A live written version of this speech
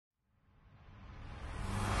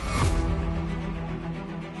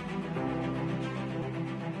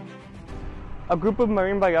A group of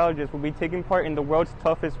marine biologists will be taking part in the world's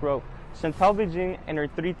toughest row. Chantale Begin and her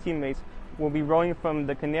 3 teammates will be rowing from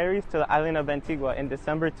the Canaries to the island of Antigua in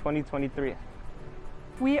December 2023.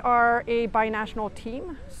 We are a binational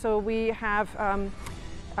team, so we have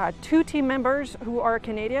 2 team members who are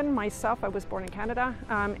Canadian. Myself, I was born in Canada,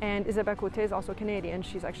 and Isabelle Côté is also Canadian.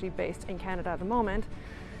 She's actually based in Canada at the moment.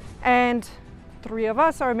 And 3 of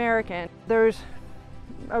us are American. There's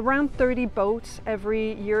around 30 boats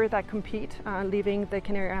every year that compete, leaving the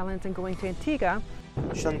Canary Islands and going to Antigua.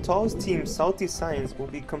 Chantale's team, Salty Science, will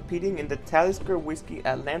be competing in the Talisker Whiskey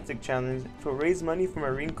Atlantic Challenge to raise money for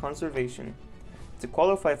marine conservation. To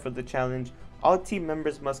qualify for the challenge, all team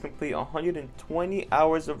members must complete 120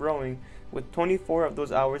 hours of rowing, with 24 of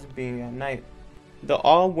those hours being at night. The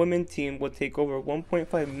all-women team will take over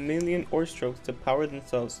 1.5 million oar strokes to power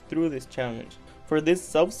themselves through this challenge. For this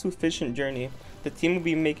self-sufficient journey, the team will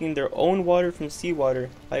be making their own water from seawater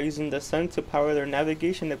by using the sun to power their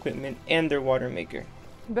navigation equipment and their water maker.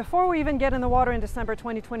 Before we even get in the water in December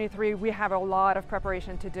 2023, we have a lot of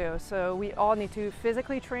preparation to do. So we all need to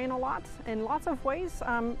physically train a lot in lots of ways.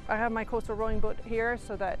 I have my coastal rowing boat here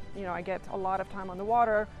so that I get a lot of time on the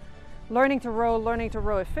water, learning to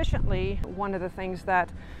row efficiently. One of the things that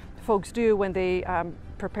folks do when they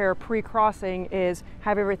prepare pre-crossing is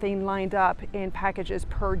have everything lined up in packages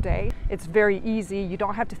per day. It's very easy. You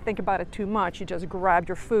don't have to think about it too much. You just grab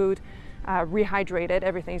your food, rehydrate it.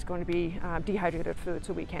 Everything's going to be dehydrated food,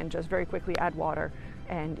 so we can just very quickly add water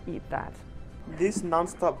and eat that. This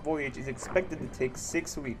non-stop voyage is expected to take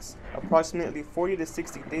 6 weeks, approximately 40 to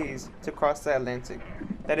 60 days to cross the Atlantic.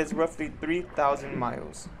 That is roughly 3,000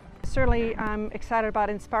 miles. Certainly I'm excited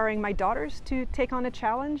about inspiring my daughters to take on a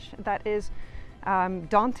challenge that is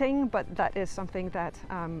daunting, but that is something that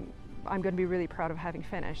I'm going to be really proud of having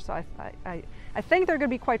finished. So I think they're going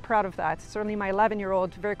to be quite proud of that. Certainly my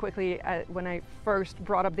 11-year-old very quickly, when I first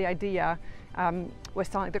brought up the idea, was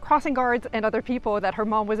telling the crossing guards and other people that her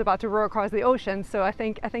mom was about to row across the ocean. So I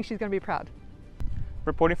think she's going to be proud.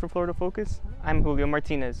 Reporting for Florida Focus, I'm Julio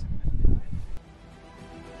Martinez.